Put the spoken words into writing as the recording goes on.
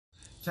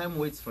time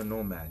waits for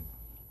no man.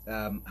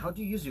 How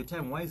do you use your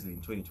time wisely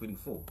in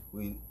 2024?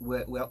 We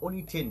are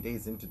only 10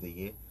 days into the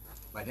year,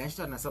 but I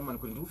started someone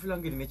couldn't feel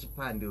like getting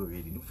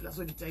already. Do feel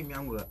so the time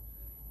younger.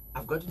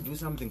 I've got to do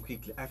something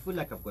quickly. I feel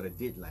like I've got a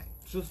deadline.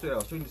 True story, I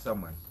was talking to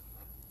someone.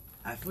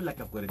 I feel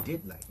like I've got a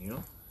deadline, you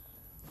know.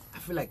 I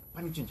feel like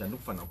punishing and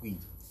look for a weed.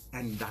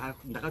 And I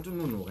got to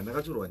know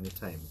the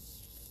time.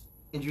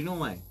 And you know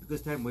why?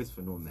 Because time waits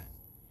for no man.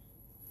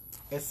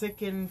 A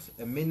second,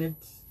 a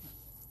minute,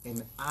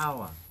 an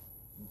hour,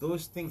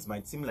 those things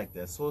might seem like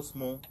they're so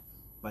small,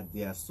 but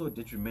they are so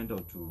detrimental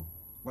to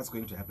what's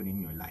going to happen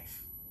in your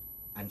life.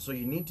 And so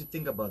you need to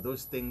think about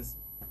those things,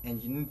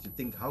 and you need to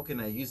think, how can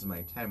I use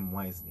my time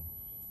wisely?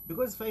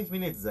 Because 5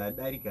 minutes are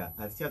Darika,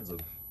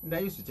 and I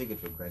used to take it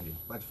for granted.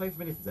 But 5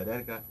 minutes are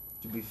Darika,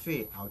 to be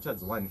fair, I'll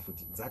charge 1 foot.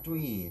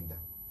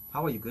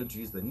 How are you going to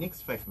use the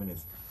next 5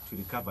 minutes to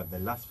recover the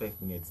last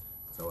 5 minutes?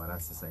 So our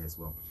SSI as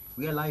well.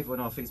 We are live on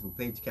our Facebook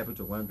page,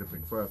 Capital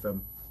 100.4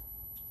 FM.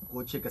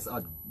 Go check us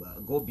out.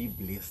 Go be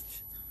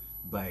blessed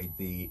by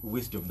the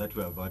wisdom that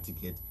we're about to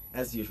get.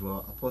 As usual,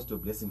 Apostle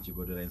Blessing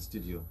Chigodora in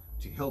studio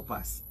to help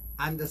us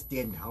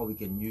understand how we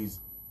can use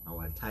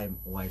our time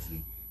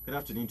wisely. Good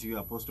afternoon to you,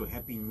 Apostle.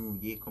 Happy New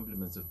Year.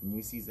 Compliments of the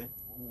new season.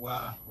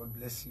 Wow, God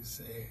bless you.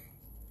 Say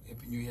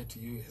Happy New Year to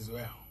you as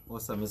well.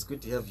 Awesome. It's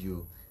good to have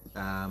you.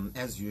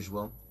 As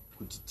usual,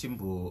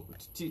 Timbo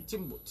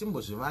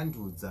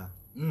Zvandudza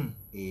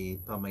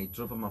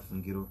pamaitro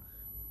pamafungiro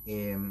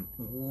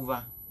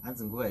nguva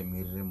hanzi nguva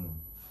imirire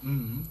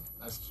munhu.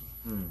 That's true.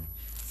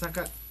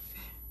 Saka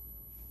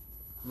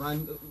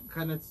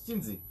kana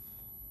tichinzi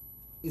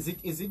is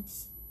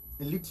it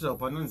literal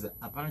panonzi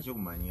hapana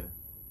chekumhanyira?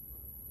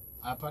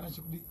 Hapana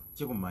chekudi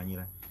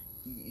chekumhanyira.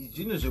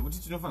 Zvino zvekuti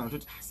tinofanira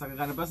kutoti saka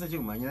kana pasina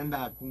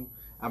chekumhanyira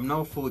I'm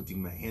now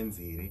folding my hands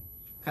here.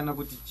 Kana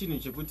kuti chinhu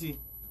chekuti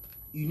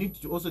you need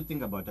to also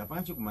think about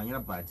hapana chekumhanyira,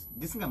 but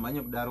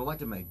ndisingamhanya kudaro,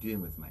 what am I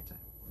doing with my time?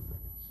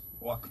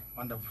 Okay,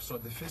 wonderful. So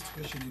the first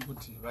question is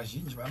kuti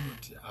vazhinji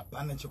vanoti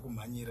hapana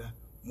chekumhanyira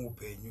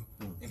muupenyu.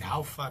 And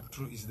how far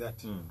true is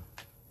that?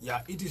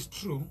 Yeah, it is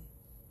true.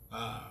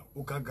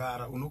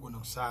 Ukagara unogona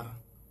kusara.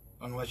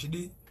 Vanhu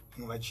vachidi,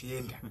 vanhu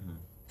vachienda.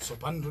 So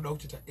panotoda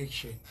kuita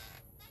action.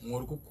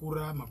 Muri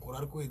kukura, makore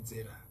ari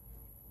kuwedzera.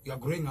 You are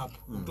growing up,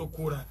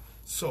 utokura.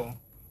 So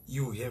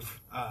you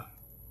have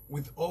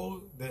with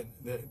all the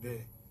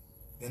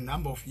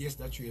number of years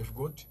that you have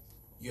got,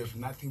 you have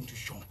nothing to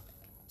show.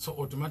 So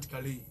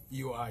automatically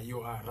you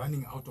are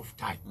running out of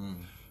time.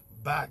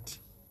 But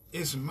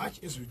as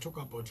much as we talk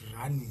about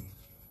running,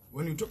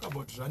 when you talk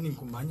about running,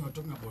 kumanya, we're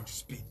talking about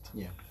speed.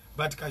 Yeah.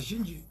 But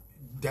kazhinji,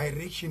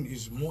 direction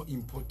is more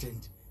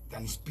important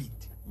than speed.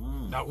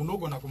 Now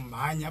unogona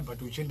kumanya but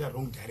uchenda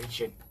wrong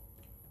direction.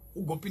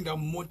 Ugopinda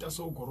mota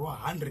so ugoroa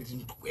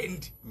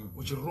 120,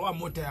 uchiroa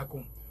mota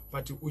yako,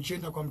 but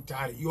uchenda kwa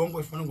mtari, iongo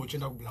ifanango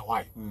uchenda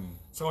kubulawai.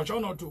 So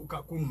wachaona watu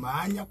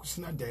kumanya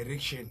kusina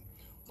direction.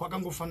 Kwa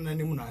kango fanana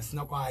ni muna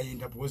asina kwa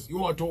aenda, because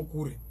you wato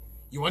kure.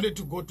 You wanted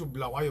to go to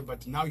Bulawayo,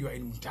 but now you are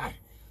in Mutari.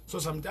 So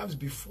sometimes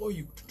before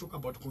you to talk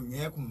about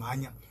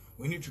kumanya,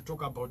 we need to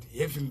talk about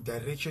having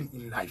direction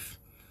in life.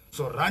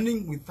 So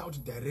running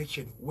without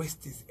direction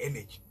wastes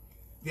energy.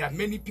 There are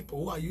many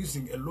people who are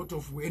using a lot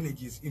of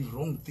energies in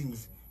wrong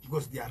things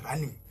because they are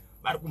running.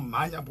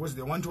 Because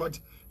they want what?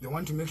 They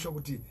want to make sure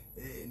that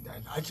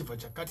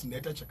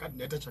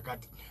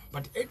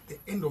but at the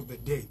end of the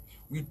day,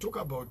 we talk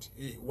about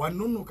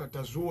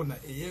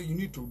you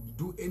need to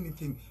do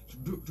anything, to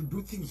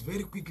do things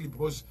very quickly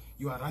because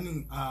you are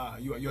running,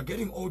 you are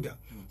getting older.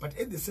 But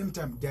at the same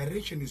time,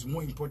 direction is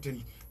more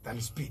important than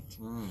speed.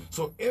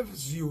 So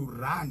as you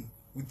run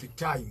with the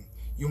time,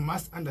 you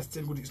must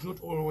understand that it's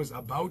not always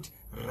about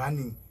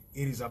running,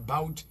 it is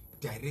about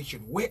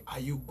direction. Where are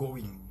you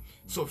going?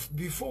 So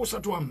before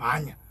usatwa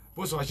manya,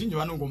 because vazhinji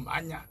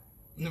vanongomanya,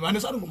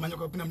 vanosarongomanya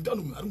kwapinda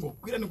mutano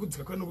arungokwira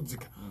nekudzika kwira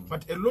nekudzika.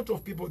 But a lot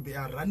of people, they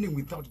are running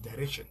without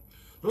direction.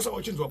 Those are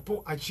wachinzwa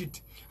Paul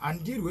achiti,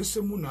 andirwe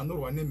semunhu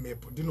anorwa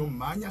nemhepo,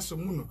 ndinomhanya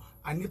semunhu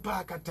ane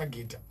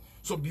paakatageta.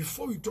 So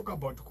before we talk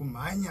about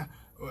kumhanya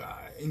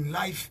in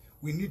life,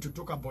 we need to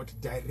talk about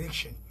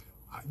direction.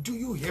 Do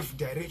you have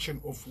direction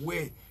of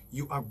where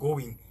you are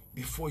going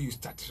before you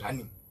start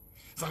running?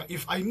 So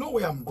if I know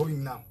where I'm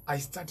going now, I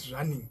start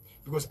running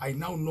because I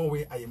now know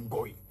where I am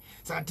going.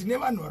 So I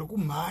never know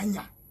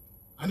kumanya.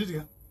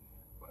 And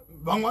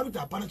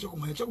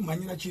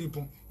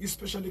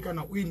especially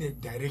kana in a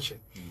direction.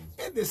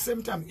 At the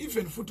same time,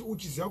 even foot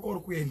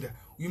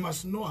you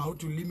must know how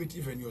to limit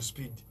even your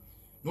speed.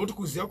 Not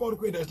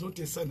kuziyako is not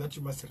a sign that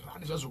you must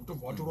run just to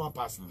want to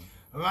pass.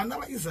 Vana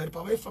va Israel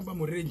pa vaifamba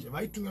murenje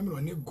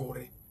vaitungamirwa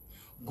negore.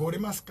 Gore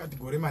maskati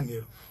gore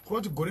manero.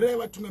 Kuti gore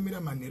raiva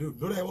tungamira manero,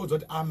 ndo raiva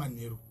udzati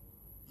manero.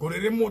 Gore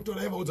remoto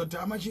raiva udzati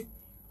amachi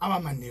ama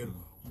manero.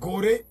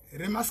 Gore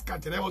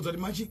remaskati raiva udzati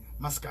machi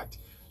maskati.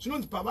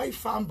 Zvinonzi pa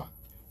vaifamba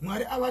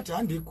Mwari avati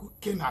hande ku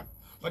Canaan.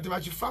 But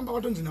vachifamba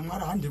vatonzi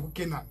naMwari hande ku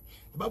Canaan.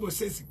 The Bible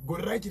says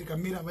gore raiti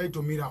rikamira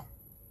vaitomirawo.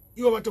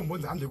 Ivo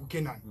vatombonzi hande ku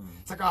Canaan.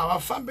 Saka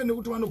havafambe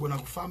nekuti vanogona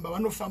kufamba,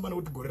 vanofamba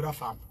nekuti gore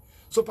rafamba.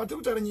 So patiri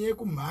kutaura nyaya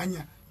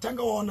yekumhanya,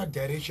 tanga waona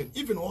direction.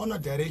 Even waona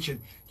direction,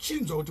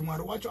 chinzwa kuti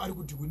Mwari wacho ari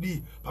kuti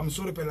kudii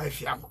pamusoro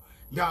pelife yangu.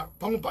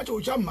 Pamwe pacho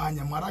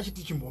uchamhanya Mwari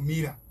achiti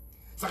chimbomira.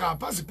 Saka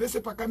hapazi pese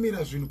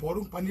pakamira zvinhu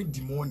pauri pane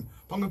dhimoni.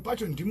 Pamwe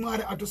pacho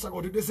ndiMwari atosaka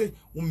kuti dese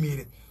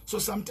umire. So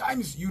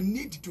sometimes you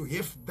need to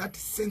have that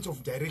sense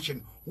of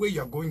direction where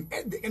you are going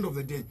at the end of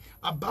the day.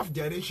 Above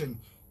direction,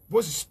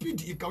 because speed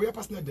ikauya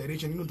pasina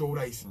direction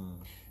inotouraisa.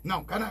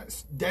 Now kana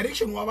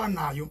direction wava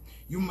nayo,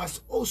 you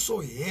must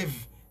also have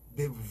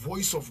the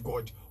voice of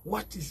God.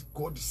 What is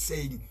God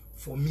saying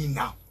for me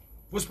now?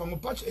 Because pamwe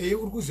pacho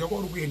uri kuziva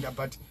kwauri kuenda,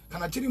 but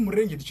kana tiri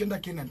murenje tichienda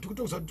Canaan,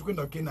 tikutokuziva kuti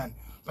kuenda Canaan,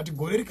 but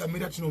gore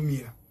rikamira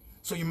tinomira.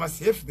 So you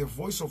must have the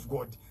voice of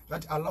God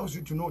that allows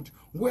you to know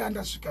where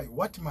undersky,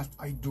 what must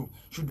I do?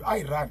 Should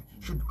I run?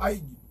 Should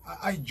I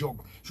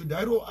jog? Should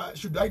I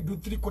do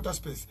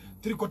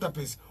 3/4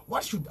 pace?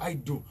 What should I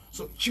do?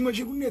 So chimwe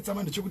chikunetsa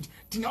vanhu chekuti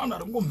tinaona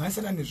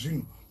rongomhasana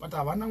nezvinhu, but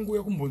havana nguva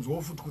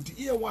yekumbonzwawo futi kuti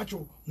iye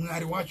wacho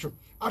Mwari wacho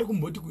ari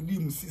kumboti kudii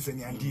museason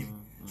yandiri.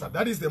 So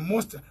that is the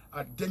most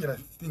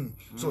dangerous thing.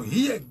 So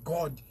hear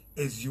God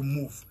as you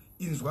move.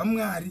 Inzwa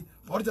Mwari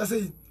pauri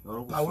tasei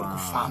pauri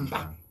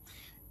kufamba.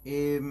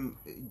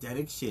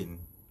 Direction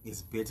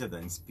is better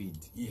than speed.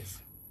 Yes.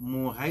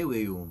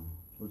 Highway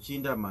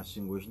uchienda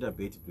Masvingo uchienda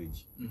Bet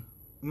Bridge,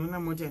 unoona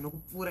mota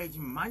inokupfuura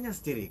ichimhanya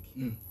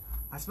stereki,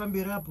 asi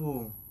pamberi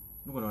apo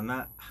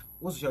unoona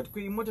wozoshauri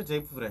kuti mota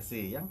taipfuura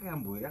sei yanga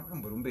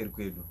yambori mberi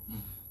kwedu.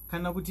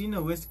 Kana kuti ine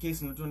worst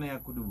case unotoona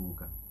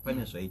yakudubuka,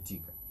 pane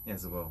zvaitika.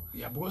 Yes, well.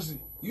 Yeah, because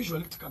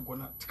usually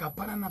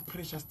tikapanana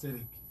pressure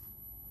stereki,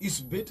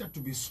 it's better to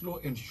be slow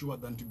and sure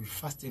than to be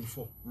fast and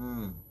fall.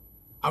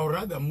 I would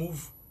rather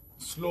move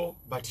slow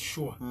but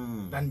sure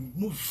than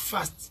move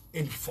fast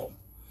and fall.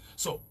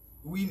 So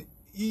we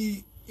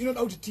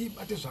inoda kuti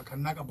tibate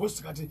zvakanaka, boss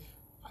tikati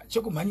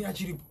chekumhanyira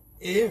chiripo,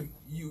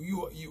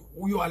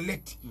 you are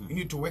late. You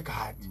need to work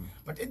hard,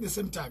 but at the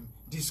same time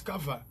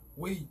discover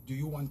where do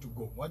you want to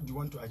go, what do you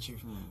want to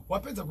achieve.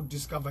 Wapedza ku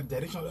discover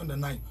direction under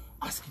 9,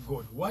 ask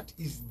God, what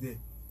is the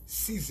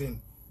season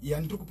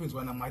yandiri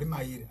kupinzwa naMwari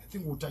mairi. I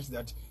think we'll touch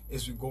that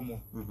as we go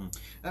more.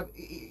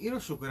 Iro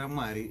shoko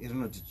raMwari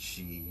rinoti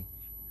chii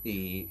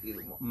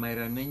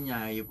maererano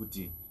nenyaya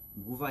yekuti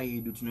nguva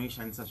yedu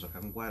tinoishandisa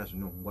zvakangwara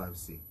zvinongwaru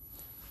sei?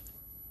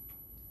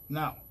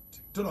 Now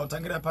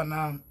tonotangira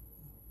pana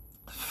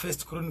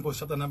 1 Chronicles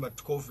chapter number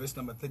 12 verse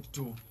number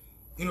 32.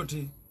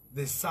 Inoti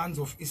the sons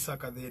of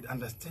Issachar, they had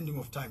understanding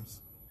of times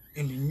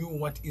and knew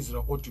what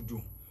Israel ought to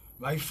do.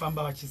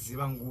 Vaifamba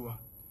vachiziva nguva.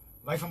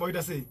 Vaifamba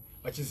vaita sei?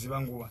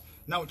 Vachiziva nguva.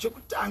 Now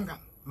chekutanga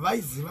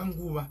vaiziva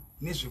nguva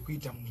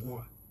nezvekuita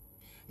munguva.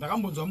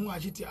 Ndakambonzwa mumwe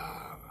achiti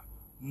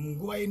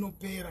nguva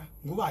inopera,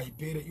 nguva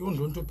haipere, iwo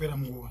ndonotopera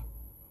munguva.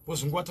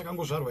 Because nguva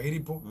takangozvarwa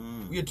iripo,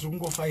 uye tiri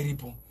kungofa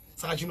iripo.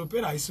 Saka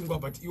chinopera haisi nguva,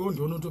 but iwo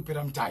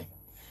ndonotopera mutime.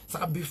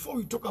 Saka before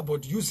we talk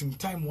about using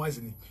time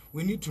wisely,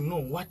 we need to know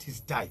what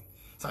is time.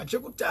 Saka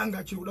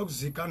chekutanga chiri kuda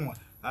kuzivikanwa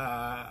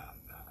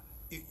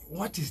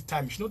what is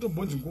time.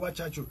 Chinotombonzi nguva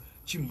chacho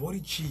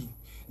chimbori chii.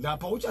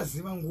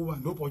 Ndapauchaziva nguva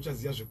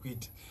ndopauchaziva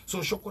zvekuita.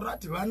 So shoko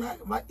rati vana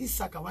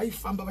vaIsaka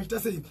vaifamba vachita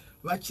sei?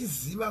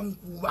 Vachiziva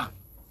nguva.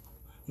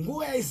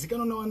 Nguva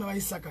yaizikanwa navana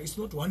vaIsaka is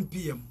not 1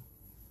 p.m.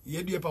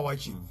 yedu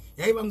yepawachi.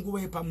 Yaiva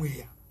nguva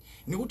yepamweya.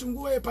 Nekuti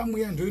nguva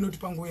yepamweya ndio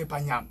inotipa nguva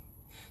yepanyama.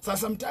 So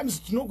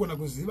sometimes tinogona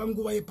kuziva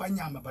nguva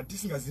yepanyama but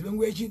tisingazive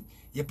nguva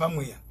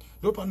yepamweya.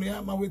 Ndo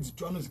panoya mawords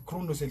tu anonzi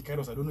chronos and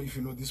kairos. I don't know if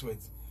you know these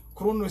words.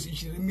 Chronos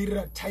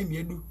ichimirira time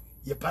yedu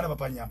yepanapa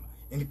panyama,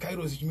 and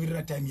kairos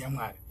ichimirira time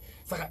yaMwari.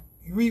 Saka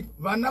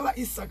vana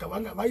vaIsaka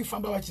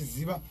vaifamba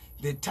vachiziva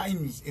the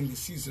times and the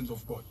seasons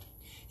of God.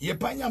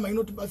 Yepanyama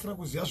inotibatsira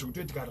kuziva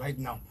zvekutoitika right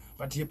now,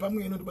 but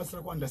yepamweya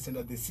inotibatsira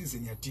kuunderstand the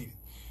season yatiri.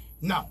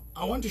 Now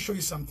I want to show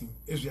you something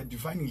as we are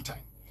defining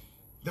time.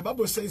 The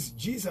Bible says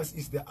Jesus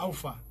is the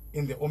Alpha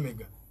and the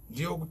Omega.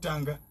 Ndiyo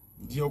kutanga,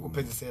 ndiyo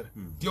kupedzesera.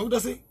 Ndiyo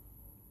kutase?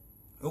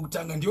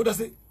 Okutanga ndiyo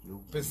kutase?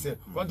 Kupedzesera.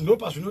 But ndo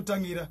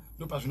pazvinotangira,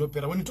 ndo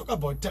pazvinopera. When you talk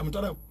about time,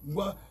 utara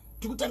ngwa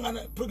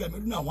tikutangana program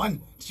yedu na 1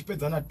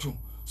 tichipedzana 2.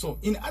 So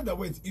in other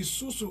words,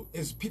 isusu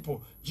as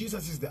people,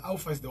 Jesus is the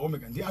Alpha, is the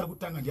Omega. Ndiye ari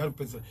kutanga, ndiye ari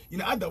kupedzesera.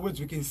 In other words,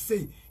 we can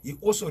say he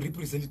also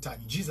represents time.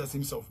 Jesus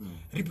himself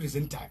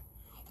represents time.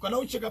 Ukada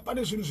ucheka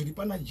pane zvinhu zviri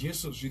pana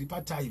Jesu zviri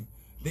pa time.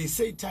 They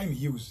say time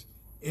heals.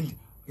 And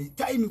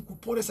time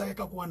kuporesa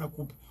yakakuwana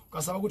kupi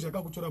ukasava kuti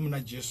yakakutora muna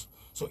Jesu.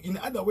 So in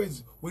other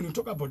words, when you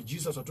talk about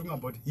Jesus, we're talking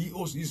about he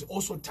is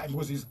also time,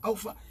 because he's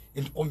Alpha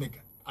and Omega.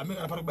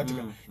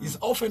 He's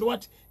Alpha and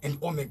what? And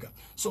Omega.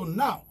 So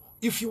now,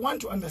 if you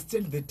want to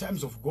understand the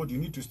times of God, you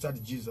need to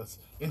study Jesus.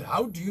 And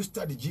how do you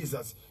study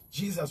Jesus?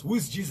 Jesus, who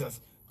is Jesus?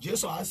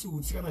 Jesus has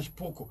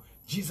to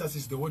Jesus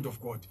is the word of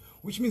God,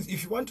 which means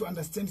if you want to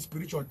understand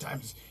spiritual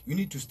times, you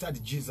need to study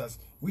Jesus,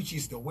 which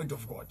is the word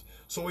of God.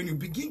 So when you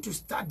begin to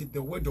study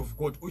the word of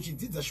God, which is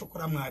the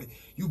shokoramari,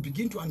 you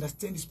begin to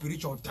understand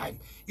spiritual time.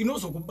 You know,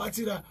 so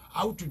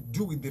how to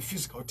do with the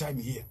physical time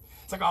here.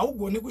 Saka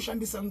haugone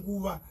kushandisa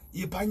nguva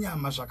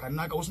yepanyama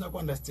zvakanaka usina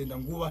kuunderstanda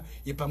nguva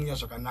yepamweya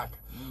zvakanaka.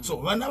 So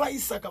vana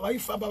vaIsaka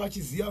vaifamba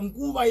vachiziva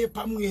nguva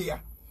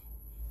yepamweya.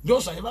 Ndo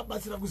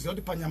zvaivabatsira kuziva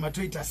kuti panyama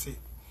toita sei.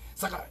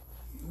 Saka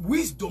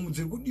wisdom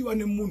dziri kudiwa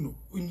nemunhu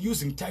in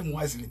using time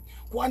wisely,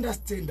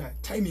 kuunderstanda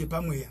time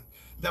yepamweya.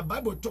 The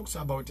Bible talks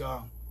about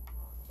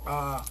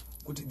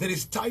there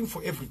is time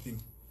for everything.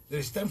 There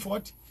is time for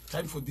what?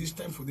 Time for this,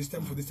 time for this,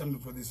 time for this, time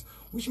for this.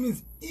 Which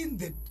means in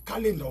the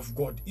calendar of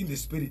God, in the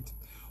spirit,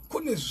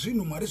 kune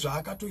zvinhu Mwari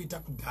zvaakatoita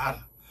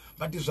kudhara,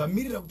 but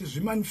zvamirira kuti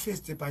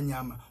zvimanifeste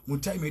panyama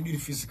mutime yedu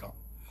physical.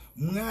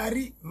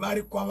 Mwari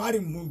vari kwavari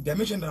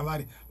mudimension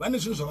ravari vane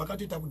zvinhu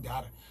zvavakatoita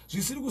kudhara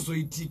zvisiri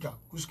kuzoitika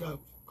kusvika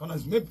kana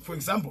maybe for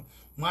example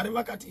Mwari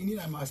vakati inini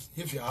I must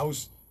have a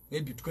house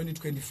maybe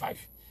 2025.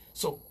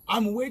 So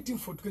I'm waiting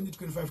for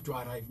 2025 to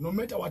arrive. No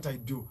matter what I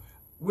do,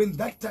 when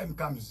that time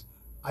comes,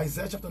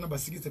 Isaiah chapter number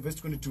 60 verse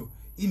 22,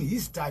 in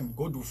his time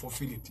God will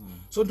fulfill it.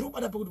 So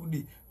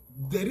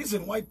the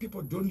reason why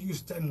people don't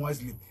use time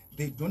wisely,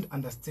 they don't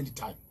understand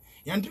time.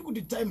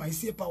 Yandiri time I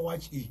see power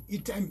watch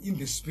time in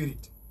the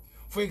spirit.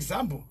 For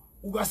example,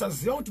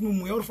 ukasaziva kuti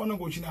mumweya urifana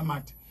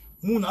ngochinamata,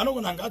 munhu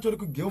anogona anga atori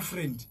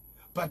kugirlfriend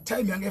but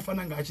time yanga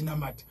ifana nga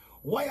achinamata.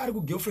 Why ari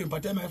kugirlfriend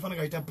but time ifana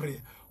nga ita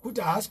prayer?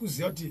 Kuti haasi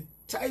kuziva kuti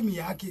time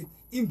yake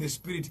in the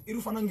spirit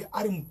irifana nge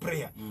ari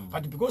muprayer,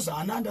 but because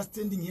haana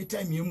understanding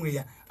yetime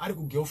yemweya ari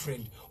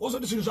kugirlfriend. Also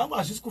zvinhu zvangu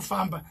hazvisi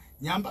kufamba,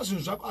 nyamba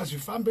zvinhu zvako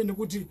hazvifambe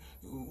nekuti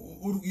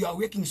you are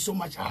working so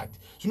much hard.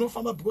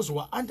 Zvinofamba because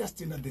you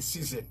understand the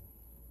season.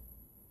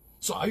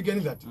 So are you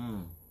getting that?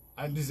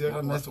 And this is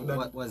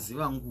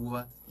waziva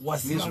nguva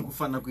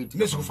nezvikufana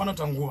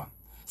kuita nguva.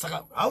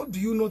 Saka how do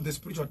you know the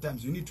spiritual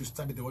times? You need to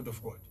study the word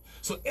of God.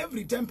 So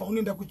every time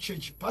paunoenda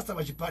kuchurch pastor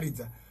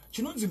vachiparidza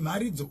chinonzi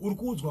mharidzo uri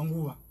kuudzwa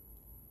nguva.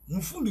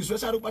 Mufundisi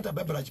wese ari kubata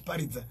bhaibheri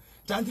achiparidza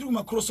tandiri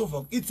kuma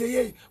crossover it's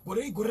a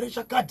gore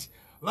rechakati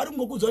vari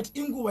kungokuudzwa kuti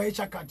inguva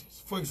yechakati.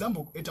 For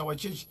example at our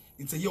church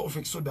it's a year of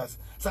Exodus.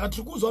 Saka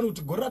tiri kuudzwa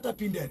kuti gore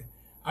ratapinda here,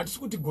 hatisi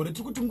kuti gore,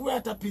 tiri kuti nguva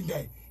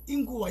yatapinda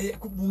inguva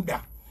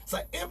yekubuda. So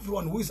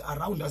everyone who is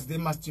around us, they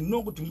must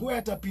know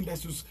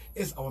that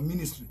as our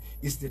ministry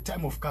is the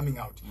time of coming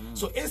out.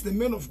 So as the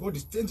man of God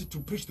is tended to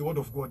preach the word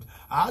of God,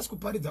 I ask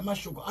kuparidza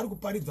mashoko, ari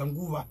kuparidza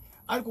nguva,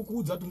 ari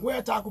kukuudza kuti nguva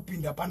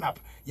yatakupinda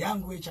panapa,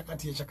 yangu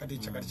chakati.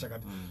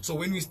 So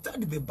when we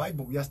study the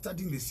Bible, we are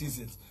studying the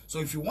seasons. So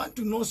if you want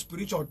to know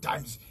spiritual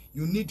times,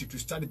 you need to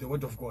study the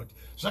word of God.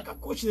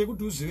 Zvakakoshera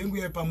kuti uzive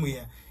nguva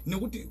yepamweya,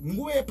 nekuti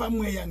nguva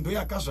yepamweya ndo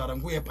yakazvara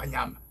nguva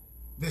yepanyama.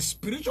 The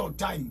spiritual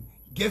time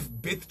gave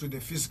birth to the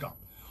physical.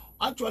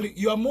 Actually,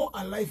 you are more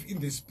alive in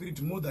the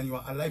spirit more than you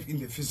are alive in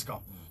the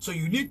physical. So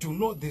you need to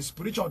know the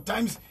spiritual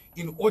times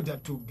in order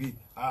to be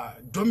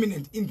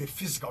dominant in the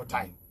physical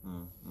time.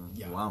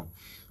 Yeah. Wow.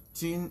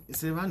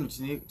 Sevanhu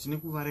tine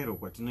kuvarero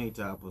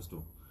kwatinoita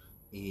Apostle.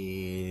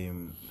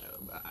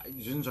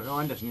 Zvinhu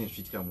zvakawanda zvine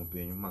zvichiitika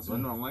muupenyu. Mazuva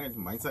ano vamwe vakati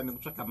mhaisa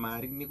nekutsvaka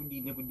mari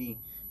nekudii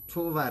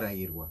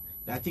tovarairwa.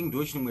 I think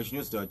ndo chimwe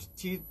chinozoita kuti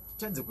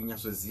titadze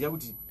kunyatsoziva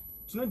kuti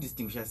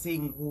tinodistinguisha sei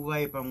nguva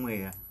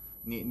yepamweya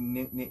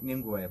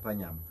nenguva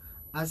yepanyama.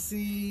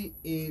 Asi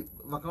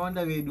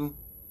vakawanda vedu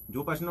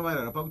ndo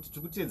patinovarara pakuti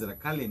tiri kuteedzera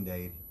kalenda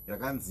iri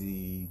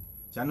yakanzi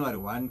January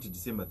 1 to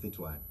December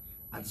 31.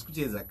 Hatisi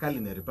kuteedzera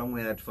kalenda iri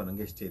pamweya ratifanira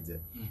kunge tichiteedzera.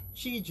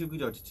 Chii chiri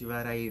kuita kuti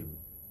tivarairwe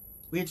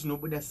uye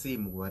tinobuda sei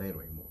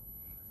mukuvarairwa imo?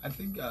 I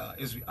think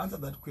as we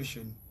answer that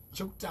question,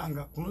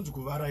 chekutanga kunonzi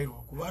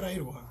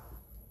kuvarairwa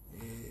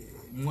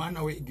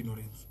mwana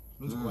weignorance.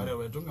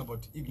 We're talking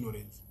about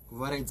ignorance.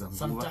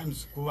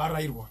 Sometimes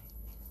kuvarairwa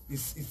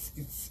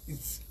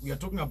we are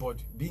talking about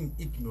being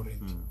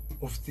ignorant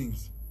of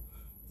things.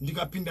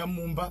 Ndikapinda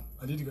mumba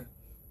anditi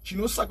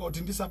chinosaka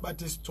kuti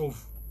ndisabate stove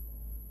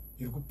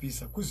iri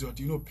kupisa kuziva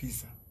kuti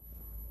inopisa.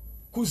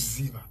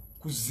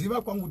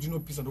 Kuziva kwangu kuti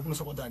inopisa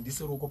ndokunosaka kuti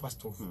handise ruoko pa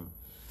stove.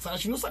 Saka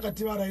chinosaka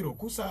tivarairwa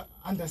kusa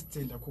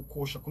understand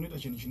kukosha kunoita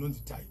chinhu chinonzi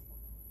time.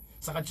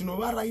 Saka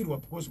tinovarairwa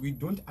because we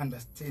don't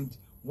understand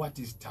what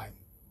is time.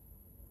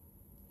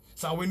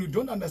 So when you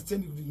don't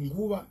understand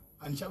nguva,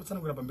 and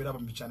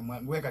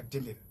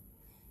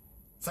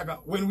saka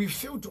when we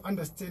fail to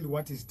understand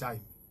what is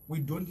time, we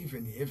don't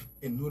even have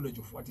a knowledge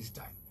of what is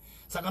time.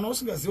 Saka na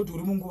usingaziva kuti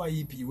uri munguva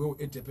ipi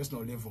iwewe at a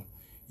personal level,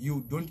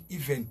 you don't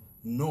even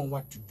know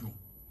what to do.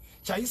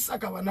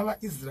 Chaisaka vana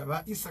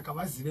vaIsaka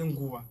vazive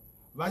nguva,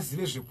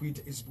 vazive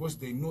zvekuita is because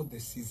they know the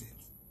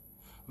seasons.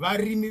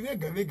 Varimi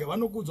vega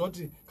vanokuudza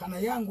kuti kana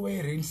yangu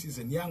rain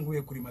season, yangu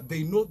yekurima,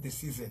 they know the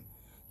season.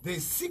 The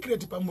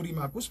secret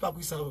pamurima hakusi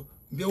pakuisa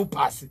mbeu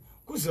pasi,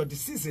 kuziva kuti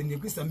season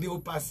yekuisa mbeu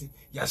pasi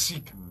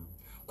yasvika.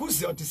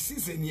 Kuziva kuti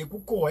season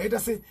yekukohwa yaita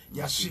se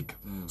yasvika.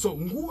 So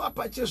nguva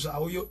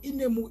pachezvayo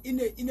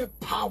ine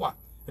power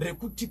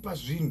rekutipa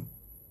zvinhu.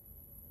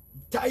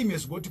 time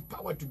has got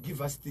power to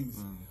give us things.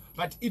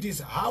 But it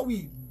is how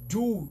we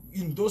do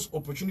in those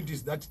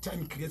opportunities that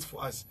time creates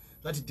for us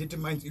that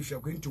determines if you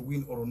are going to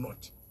win or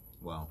not.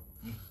 Wow.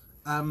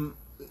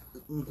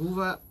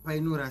 Nguva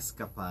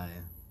painorasika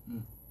paya.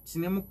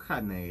 Tine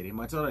mukana here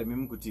mataura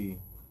imimi kuti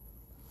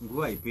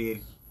nguva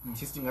iperi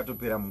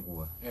tisingatopera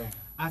munguva.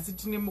 Asi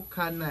tine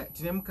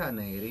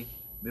mukana here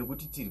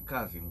bekuti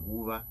tirikavhe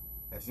nguva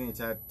yatinenge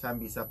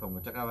tatambisa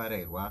pamwe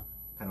takavarairwa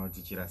kana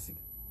kuti tichirasika.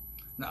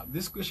 Now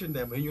this question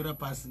that I'm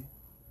passing,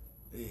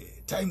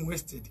 time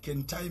wasted,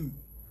 can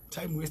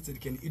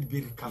it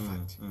be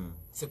recovered?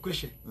 It's a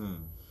question.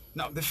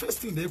 Now the first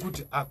thing they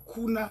could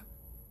akuna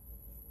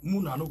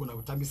muna anogona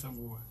kutambisa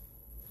nguva.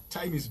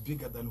 Time is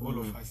bigger than all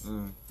of us.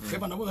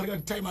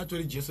 Time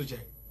actually Jesus chai.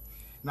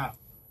 Now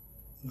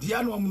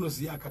ndiano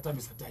amunoziya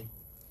akatambisa time.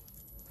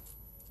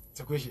 It's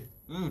a question.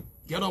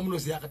 Ndiano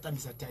amunoziya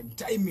akatambisa time.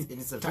 Time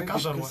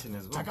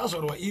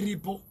takazvarwa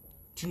iripo,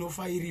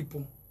 tinofa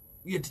iripo,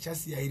 uye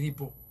tichasiya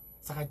iripo.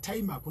 Saka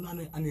time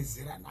hakuna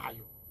anezera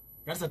nayo.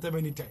 Ngatisatame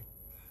any time.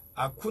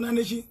 Hakuna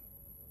nechi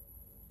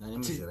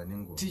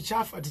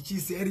tichafa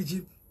tichisiya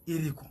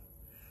iriko.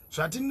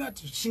 Zvatina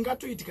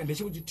chingatoitika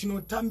ndechekuti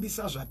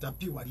tinotambisa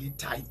zvatapiwa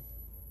netime.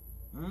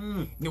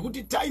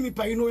 Nekuti time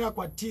painouya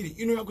kwatiri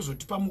inouya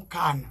kuzotipa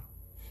mukana.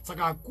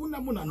 Saka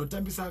hakuna munhu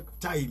anotambisa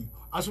time,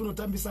 asi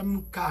unotambisa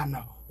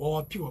mukana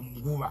wawapiwa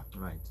munguva.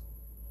 Right.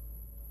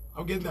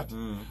 You get that?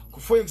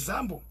 For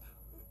example,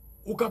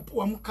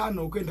 ukapuwa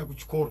mukana ukaenda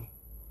kuchikoro.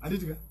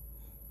 Anditika?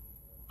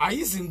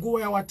 Aizi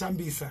nguva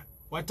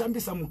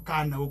watambisa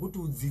mukana wekuti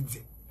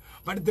udzidze.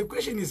 But the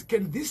question is,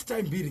 can this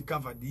time be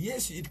recovered?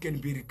 Yes, it can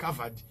be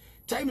recovered.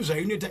 Time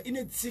zvainoita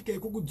inetsika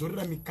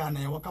yekukudzorera mikana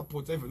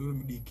yawakapotsa even uri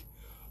mudiki.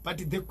 But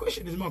the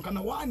question is,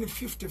 kana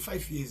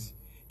 155 years,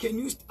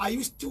 are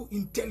you still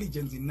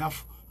intelligent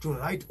enough to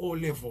write O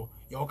level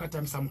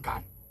yawakatambisa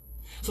mukana?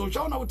 So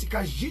uchaona kuti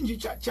kazhinji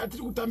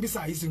chatiri kutambisa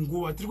haisi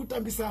nguva, tiri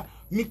kutambisa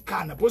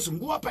mikana, because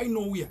nguva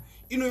painouya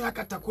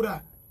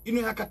inoyakatakura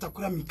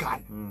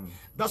mikana.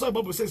 That's why the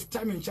Bible says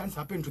time and chance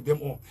happen to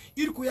them all.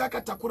 Iri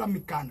kuyakatakura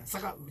mikana.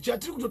 Saka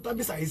chatiri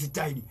kutotambisa haisi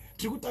time,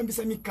 tiri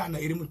kutambisa mikana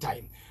iri mu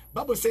time.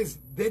 Bible says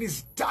there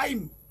is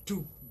time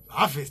to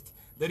harvest,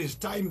 there is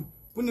time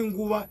kune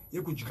nguva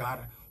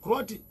yekudyara.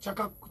 Kuroti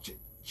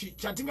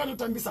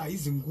chatingatotambisa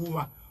haisi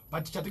nguva,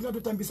 but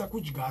chatingatotambisa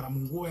kudyara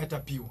munguva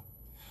yatapiwa.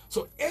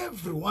 So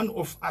every one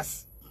of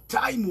us,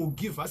 time will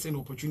give us an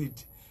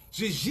opportunity.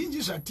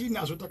 Zvizhinji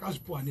zvatinazvo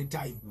takazvipuwa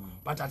netime,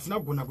 but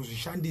hatinagona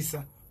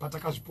kuzvishandisa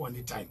patakazvipuwa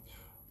netime.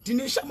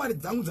 Tine shamwari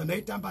dzangu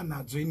dzandaitamba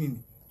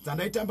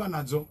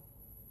nadzo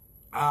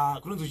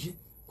kunonzi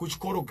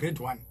kuchikoro grade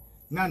 1.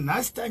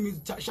 Nanhasi time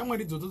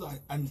shamwari idzodzo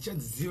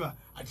handichadziziva,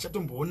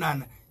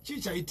 hatichatomboonana.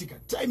 Chii chaitika?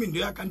 Time ndo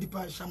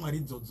yakandipa shamwari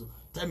idzodzo.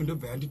 Time ndo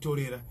bva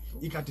yanditorera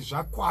ikati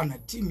zvakwana,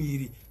 timu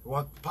iri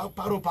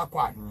paro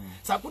pakwana.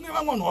 Saka kune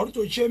vamwe vanhu vari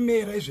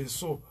kutochemera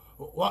izveso.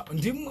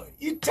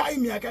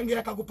 Time yakanga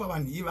yakakupa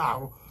vanhu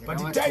ivavo,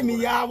 but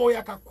time yavo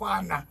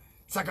yakakwana.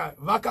 Saka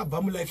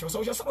vakabva mulife. So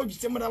uchasara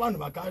uchitsemera vanhu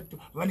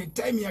vane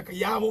time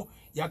yavo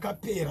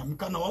yakapera,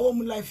 mukana wavo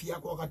mulife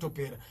yako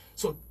wakatopera.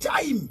 So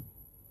time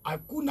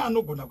hakuna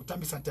anogona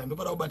kutambisa time.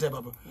 Ndopada kubata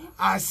ipapo.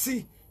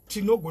 Asi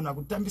tinogona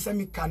kutambisa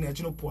mikana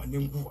yatinopuwa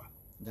nenguva.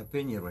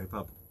 Ndapenyerwa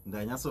ipapo.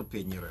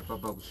 Ndanyatsopenyerwa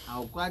ipapo kuti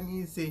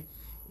haukwanise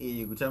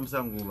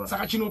kutambisa nguva.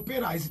 Saka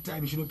chinopera haisi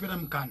time, chinopera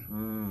mukana.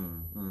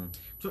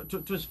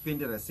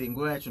 Tozvipendera sei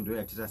nguva yacho ndo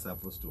yatirasa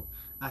Apostle.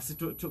 Asi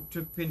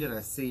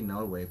topendera sei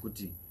nawo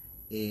wekuti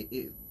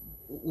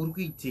uri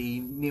kuitei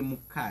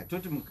nemukana.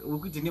 Toti uri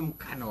kuitei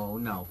nemukana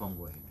waunawo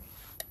panguva ino.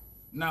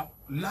 Now,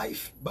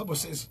 life, Bible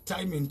says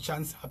time and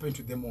chance happen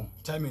to them all.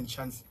 Time and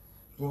chance.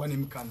 Nguva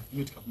nemikana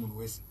inoitika kumunhu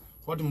wese.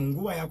 Kuti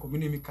munguva yako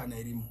mune mikana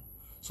irimo.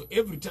 So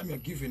every time you are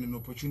given an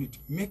opportunity,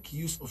 make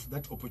use of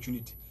that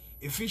opportunity.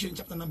 Ephesians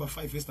chapter number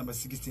 5, verse number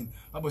 16.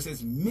 Bible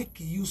says, make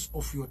use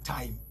of your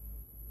time.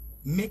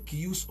 Make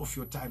use of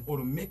your time,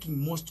 or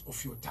making most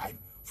of your time,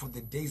 for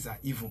the days are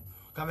evil.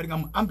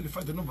 I'm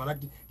amplified the number,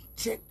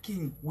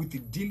 taking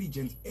with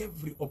diligence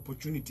every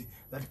opportunity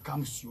that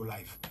comes to your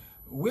life.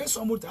 Where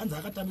someone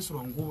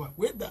akatambisirwa nguva,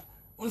 whether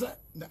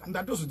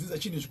ndatozodzidza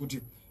chinhu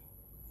chikuti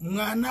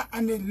mwana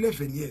ane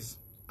 11 years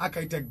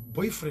akaita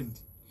boyfriend,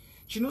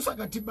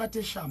 chinosaka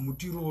tibate shamu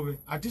tirove,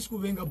 hatisi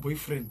kuvenga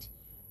boyfriend.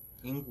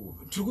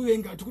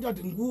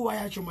 Tikuti nguva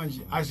yacho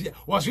manje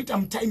wazviita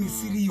mutime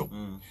isiriyo.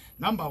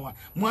 Number 1,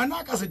 mwana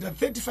akazoita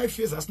 35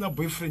 years asina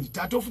boyfriend,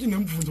 tatofuti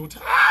nemubvunzo kuti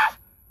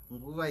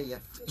nguva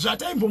iya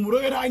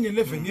zvataimbomurovera aine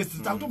 11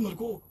 years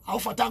takutomunoti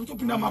haufa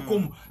takutopinda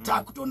makomo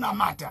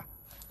takutonamata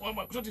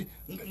kutoti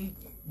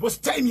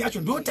bosi time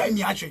yacho ndo time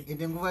yacho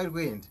ende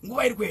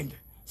nguva iri kuenda.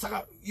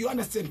 Saka you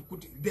understand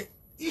kuti the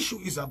issue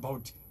is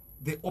about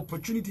the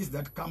opportunities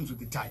that comes with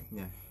the time.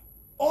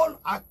 All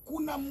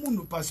hakuna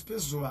munhu pasi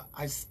pezuva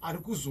ari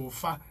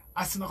kuzofa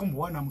asina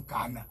kumbowana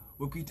mukana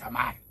wekuita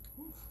mari.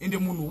 Ende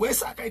munhu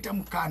wese akaita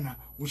mukana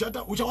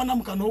uchawana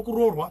mukana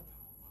wokuroorwa.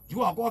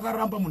 Ndiwo wako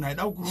wakaramba munhu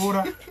aida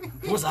kuroora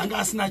because anga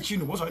asina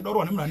chinhu, because waida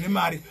kuroorwa nemunhu ane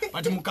mari,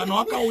 but mukana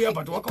wakauya,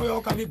 but wakauya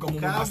wakavigwa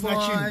munhu asina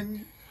chinhu.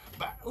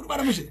 uri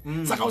bara mushe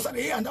saka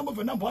usati hey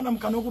andambobva ndambowana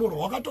mukana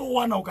wekuroorwa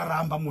wakatowana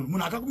ukaramba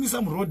munhu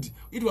akakumisa muroad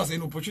it was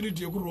an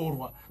opportunity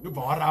yekuroorwa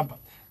ndobva waramba.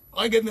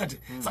 I get that.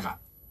 Saka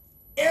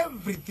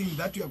everything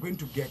that you are going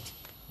to get,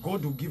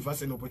 God will give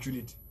us an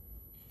opportunity.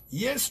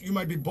 Yes, you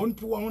might be born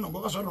poor,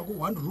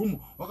 one room,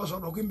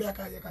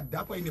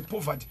 in a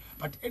poverty,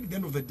 but at the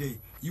end of the day,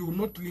 you will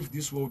not leave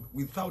this world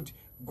without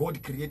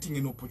God creating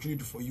an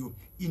opportunity for you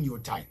in your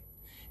time.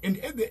 And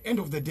at the end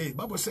of the day,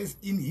 Bible says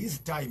in his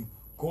time,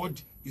 God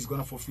is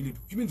going to fulfill it.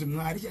 Which means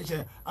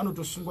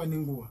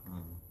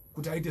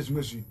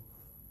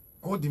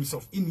God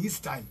himself, in his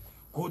time,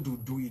 God will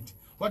do it.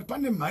 But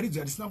pane marriage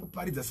atisina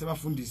kuparidza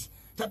sevafundisi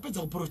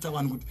tapedza kuprofita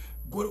vanhu kuti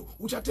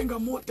uchatenga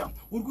mota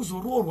uri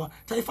kuzoroorwa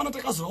taifana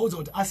takazovaudza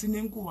kuti asi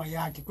nenguva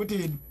yake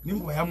kwete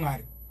nenguva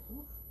yaMwari.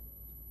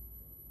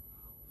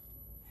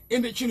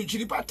 Ende chinhu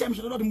chiri patime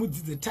chinoda kuti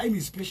mudzidze time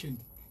is patient.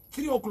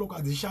 3 o'clock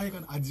adzishaye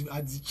kana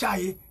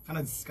adzichaye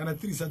kana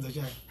 3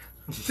 sadzachaya.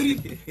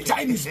 3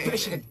 time is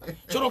patient.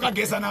 Choro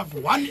ukageza na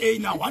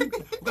 1 na 1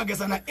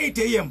 ukageza na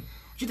 8 am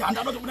chiti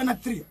handada kubuda na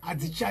 3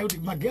 adzichaye kuti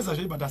mageza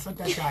zvei but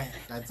asati achaya.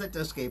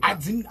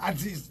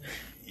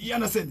 You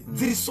understand?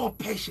 There is so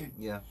patient.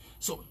 Yeah.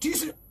 So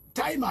this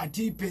time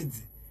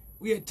atipedze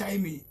uye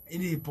time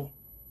ilipo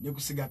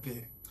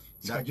nekusikapere.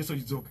 Saka Jesu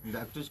chidzoka.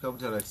 Ndakutosvika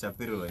kutaura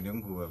tichapererwa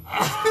nenguva.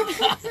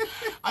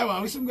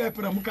 Aiwa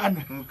usingayapera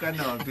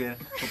mukana wapera.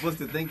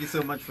 Apostle, thank you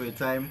so much for your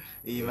time.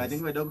 I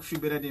think we're going to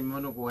shubera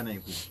nemono kuona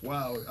iku.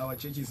 Wow, our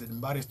church is at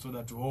Mbaresto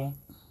at home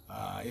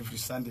every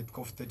Sunday at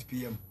 12:30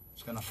 p.m.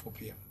 It's kind of 4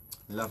 p.m.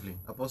 Lovely.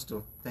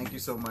 Apostle, thank you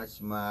so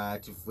much.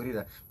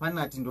 Mativhurira.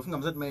 Panati ndofunga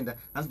musati maenda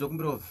asi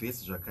ndokumbirawo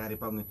vhesi zvakare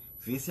pamwe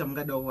vhesi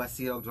yamungada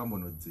kuvasiyira kuti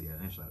vambonodzera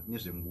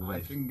nezvenguva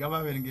izvi.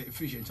 Ngavaverenge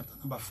Ephesians chapter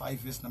number 5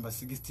 verse number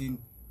 16,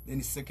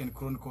 then 2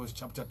 Chronicles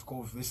chapter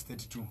 12 verse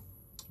 32.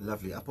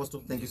 Lovely.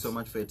 Apostle, thank you so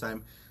much for your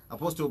time.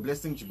 Apostle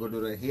Blessing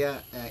Chigodora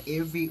here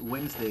every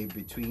Wednesday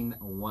between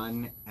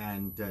 1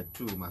 and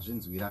 2.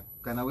 Mazvinzwira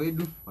kana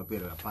wedu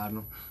waperera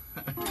pano.